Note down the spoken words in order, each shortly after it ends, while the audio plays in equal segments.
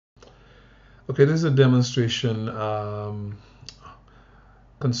Okay, this is a demonstration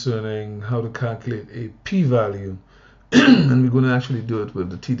concerning how to calculate a p-value and we're going to actually do it with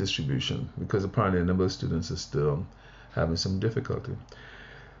the t-distribution because apparently a number of students are still having some difficulty.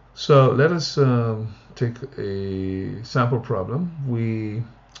 So let us take a sample problem. We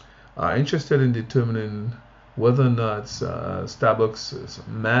are interested in determining whether or not Starbucks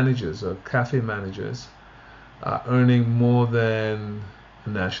managers or cafe managers are earning more than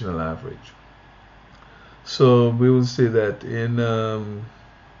the national average. So we will say that in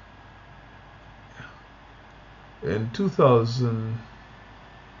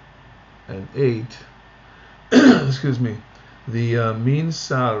 2008, excuse me, the mean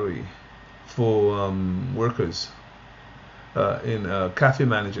salary for workers in cafe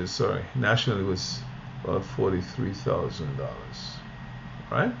managers, nationally was about $43,000.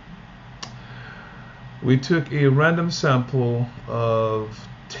 Right? We took a random sample of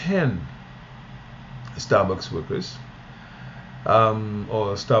 10 Starbucks workers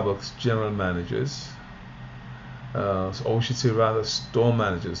or Starbucks general managers, or we should say rather store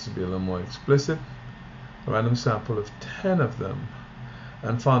managers to be a little more explicit, a random sample of 10 of them,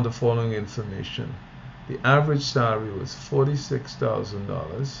 and found the following information. The average salary was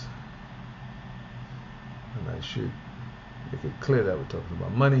 $46,000, and I should make it clear that we're talking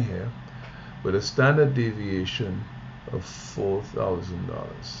about money here, with a standard deviation of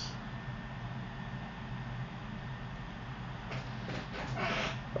 $4,000.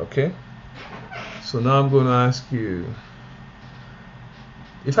 Okay, so now I'm going to ask you,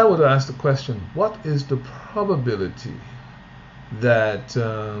 if I were to ask the question, what is the probability that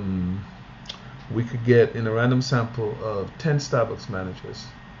we could get in a random sample of 10 Starbucks managers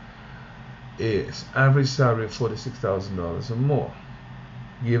is average salary of $46,000 or more,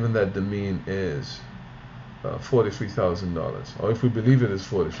 given that the mean is $43,000, or if we believe it is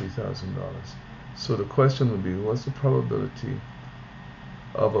 $43,000. So the question would be, what's the probability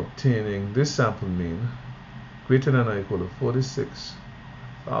of obtaining this sample mean greater than or equal to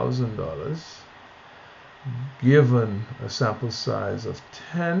 $46,000 given a sample size of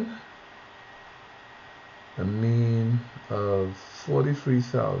 10, a mean of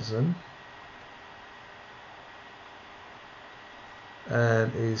 43,000,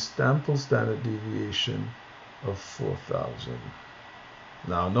 and a sample standard deviation of 4,000.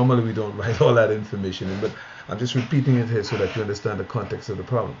 Now, normally we don't write all that information in, but I'm just repeating it here so that you understand the context of the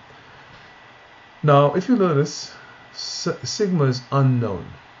problem. Now, if you notice, sigma is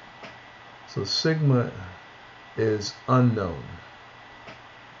unknown. So sigma is unknown.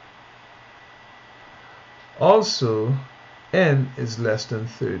 Also, n is less than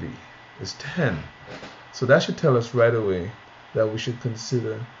 30. It's 10. So that should tell us right away that we should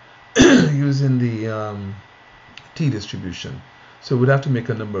consider using the t-distribution. So we'd have to make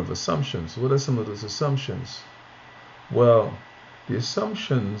a number of assumptions. What are some of those assumptions? Well, the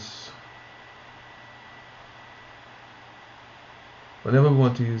assumptions, whenever we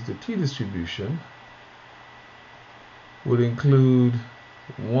want to use the t-distribution, would include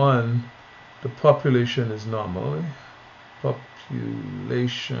 1, the population is normally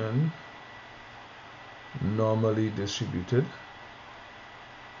distributed.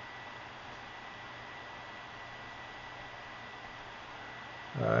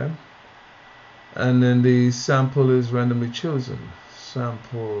 Alright, and then the sample is randomly chosen.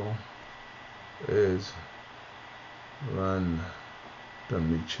 Sample is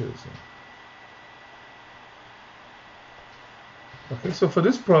randomly chosen. Okay, so for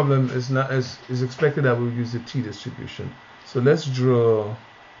this problem, is expected that we'll use the t-distribution. So let's draw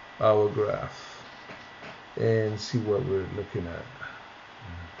our graph and see what we're looking at.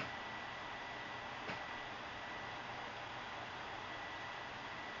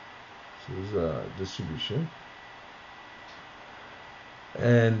 So this is a distribution,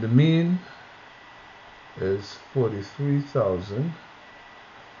 and the mean is 43,000.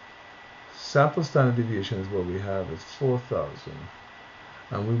 Sample standard deviation is what we have is 4,000,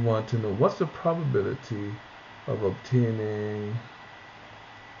 and we want to know what's the probability of obtaining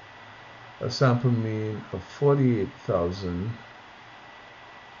a sample mean of 48,000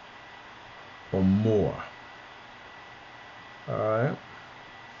 or more. Alright,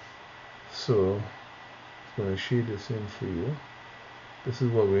 so I'm going to shade this in for you. This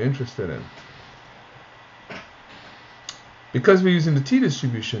is what we're interested in. Because we're using the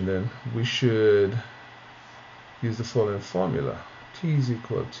t-distribution, then we should use the following formula. T is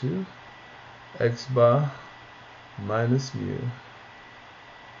equal to x bar minus mu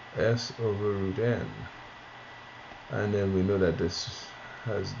s over root n. And then we know that this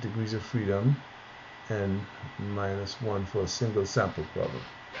has degrees of freedom n minus 1 for a single sample problem.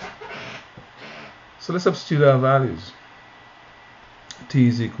 So let's substitute our values. T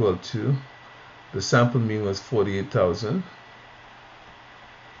is equal to, the sample mean was 48,000.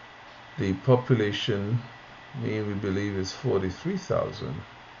 The population mean we believe is 43,000.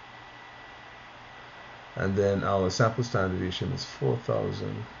 And then our sample standard deviation is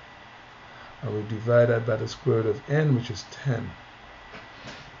 4,000. And we divide that by the square root of n, which is 10.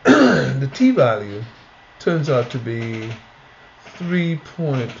 The t value turns out to be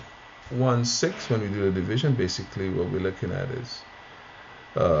 3.16 when we do the division. Basically, what we're looking at is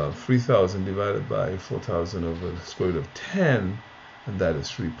 3,000 divided by 4,000 over the square root of 10, and that is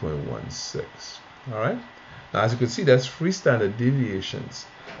 3.16. All right. Now, as you can see, that's 3 standard deviations,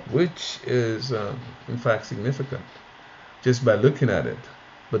 which is in fact significant just by looking at it.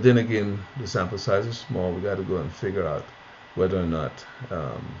 But then again, the sample size is small. We got to go and figure out whether or not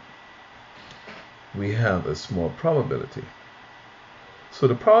we have a small probability. So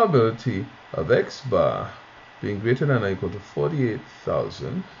the probability of x bar being greater than or equal to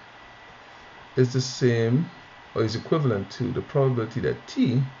 48,000 is the same, or is equivalent to, the probability that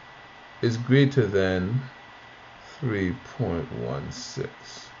t is greater than 3.16.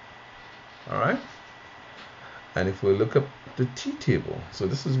 All right. And if we look up the t-table, so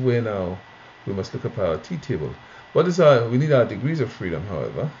this is where now we must look up our t-table. What is our, we need our degrees of freedom,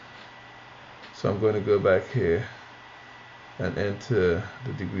 however. So I'm going to go back here and enter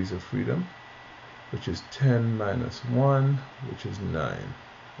the degrees of freedom, which is 10 minus 1, which is 9.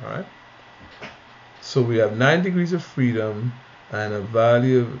 All right. So we have 9 degrees of freedom and a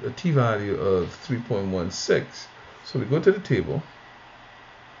t-value of 3.16. So we go to the table,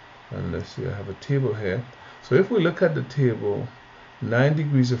 and let's see, I have a table here. So if we look at the table, 9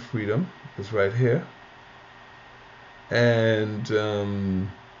 degrees of freedom is right here, and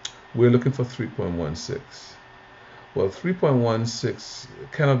we're looking for 3.16. Well, 3.16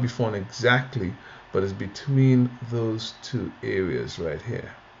 cannot be found exactly, but it's between those two areas right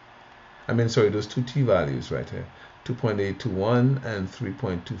here. I mean, sorry, those two t-values right here, 2.821 and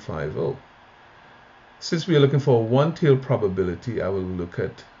 3.250. Since we are looking for a one-tail probability, I will look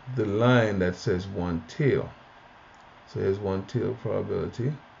at the line that says one tail. So here's one tail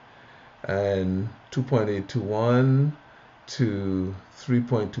probability, and 2.821 to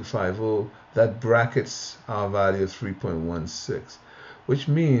 3.250, that brackets our value of 3.16, which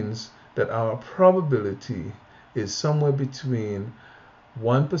means that our probability is somewhere between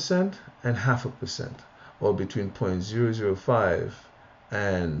 1% and 0.5%, or between 0.005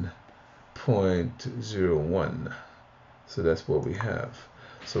 and 0.01. So that's what we have.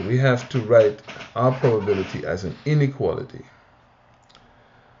 So we have to write our probability as an inequality.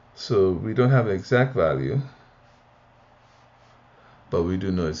 So we don't have an exact value, but we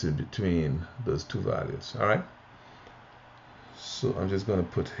do know it's in between those two values. All right. So I'm just going to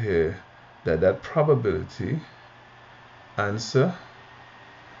put here that that probability answer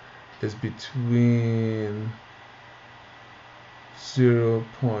is between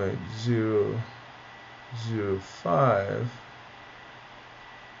 0.005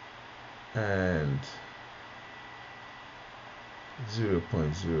 and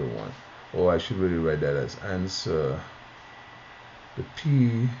 0.01, or I should really write that as answer. The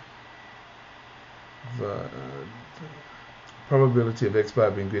the probability of x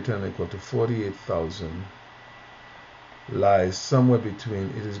bar being greater than or equal to 48,000 lies somewhere between,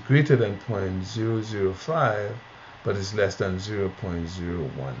 it is greater than 0.005, but it's less than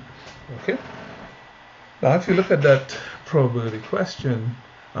 0.01. Okay. Now, if you look at that probability question,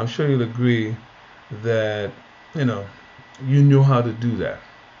 I'm sure you'll agree that you know how to do that.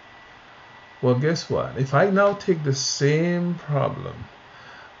 Well, guess what? If I now take the same problem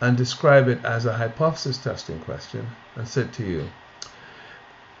and describe it as a hypothesis testing question and said to you,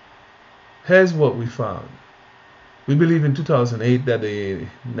 here's what we found. We believe in 2008 that the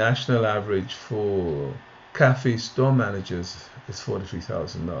national average for cafe store managers is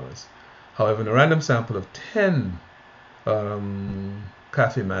 $43,000. However, in a random sample of 10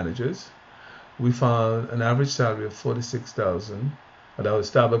 cafe managers, we found an average salary of $46,000. That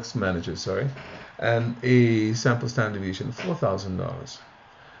was Starbucks managers, sorry, and a sample standard deviation of $4,000.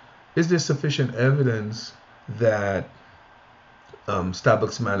 Is there sufficient evidence that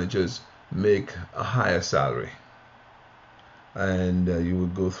Starbucks managers make a higher salary? And you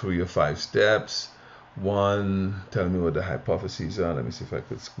would go through your 5 steps. 1, tell me what the hypotheses are. Let me see if I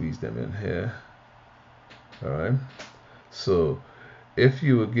could squeeze them in here. All right. So if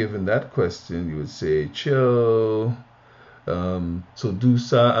you were given that question, you would say, chill. So do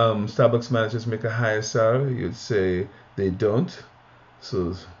Starbucks managers make a higher salary? You'd say they don't.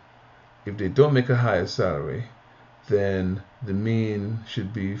 So if they don't make a higher salary, then the mean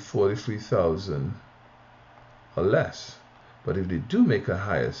should be 43,000 or less. But if they do make a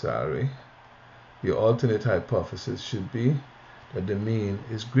higher salary, your alternate hypothesis should be that the mean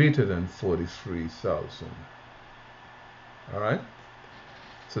is greater than 43,000. All right?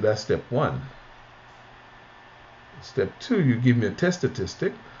 So that's step one. Step two, you give me a test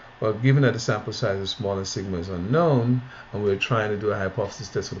statistic. Well, given that the sample size is small and sigma is unknown, and we're trying to do a hypothesis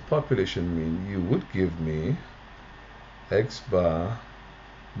test for the population mean, you would give me x bar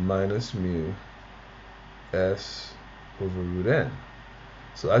minus mu s over root n.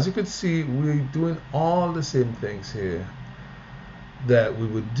 So as you can see, we're doing all the same things here that we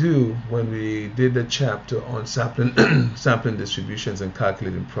would do when we did the chapter on sampling distributions and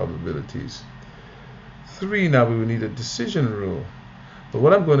calculating probabilities. 3, now we will need a decision rule. But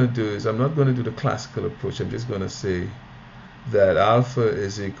what I'm going to do is I'm not going to do the classical approach. I'm just going to say that alpha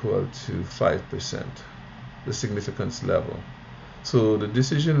is equal to 5%, the significance level. So the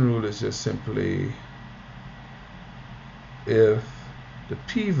decision rule is just simply if the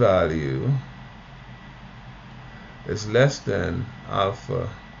p-value is less than alpha,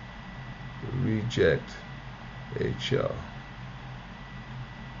 reject HL.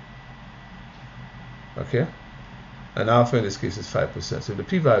 Okay? And alpha in this case is 5%. So the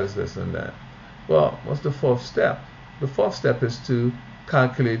p-value is less than that. Well, what's the fourth step? The fourth step is to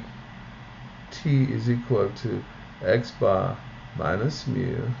calculate t is equal to x bar minus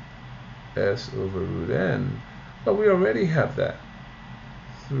mu s over root n. But we already have that.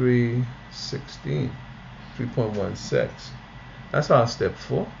 3.16. That's our step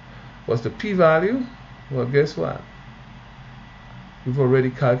 4. What's the p-value? Well, guess what? We've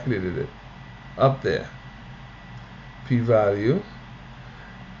already calculated it up there. P-value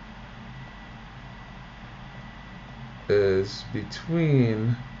is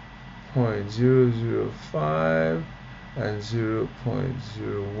between 0.005 and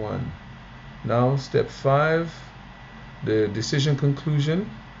 0.01. Now step 5, the decision conclusion.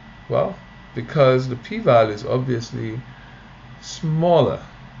 Well, because the p-value is obviously smaller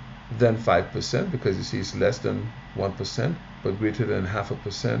than 5%, because you see it's less than 1% but greater than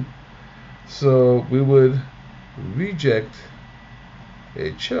 0.5%, so we would reject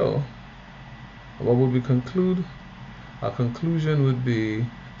HO. What would we conclude? Our conclusion would be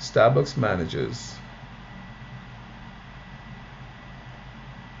Starbucks managers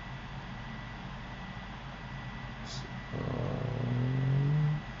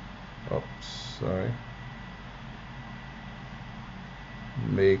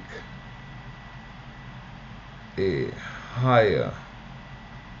make a higher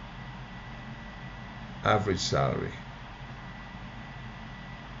average salary.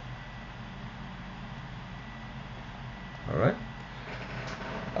 All right.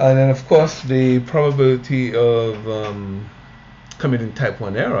 And then, of course, the probability of committing type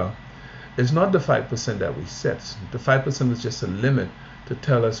 1 error is not the 5% that we set. The 5% is just a limit to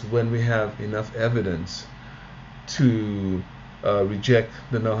tell us when we have enough evidence to reject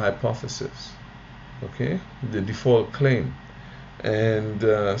the null hypothesis, okay, the default claim. And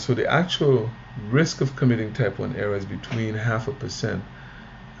so the actual risk of committing type 1 error is between 0.5%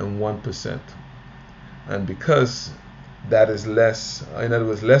 and 1%. And because that is less, in other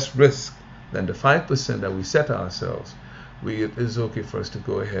words, less risk than the 5% that we set ourselves, it is okay for us to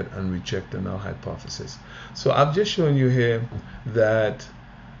go ahead and reject the null hypothesis. So I've just shown you here that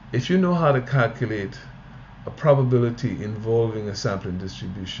if you know how to calculate a probability involving a sampling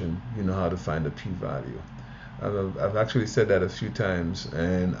distribution, you know how to find a p-value. I've actually said that a few times,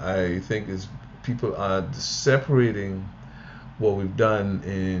 and I think people are separating what we've done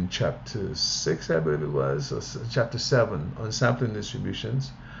in chapter 6, I believe it was, or chapter 7 on sampling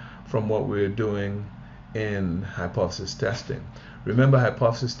distributions from what we're doing in hypothesis testing. Remember,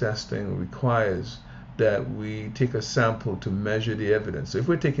 hypothesis testing requires that we take a sample to measure the evidence. So if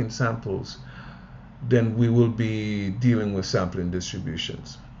we're taking samples, then we will be dealing with sampling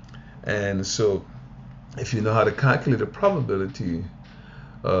distributions. And so if you know how to calculate a probability,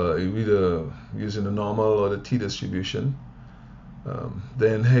 either using the normal or the t-distribution,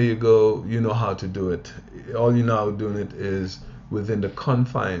 then here you go, you know how to do it. All you're now doing it is within the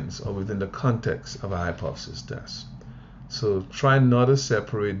confines or within the context of a hypothesis test. So try not to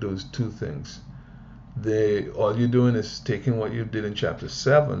separate those two things. All you're doing is taking what you did in chapter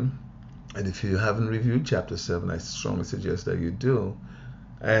 7, and if you haven't reviewed chapter 7, I strongly suggest that you do,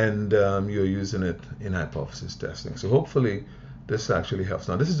 and you're using it in hypothesis testing. So hopefully this actually helps.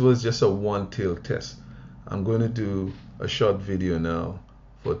 Now this was just a one-tailed test. I'm going to do a short video now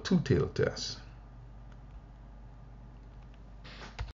for a two-tailed test.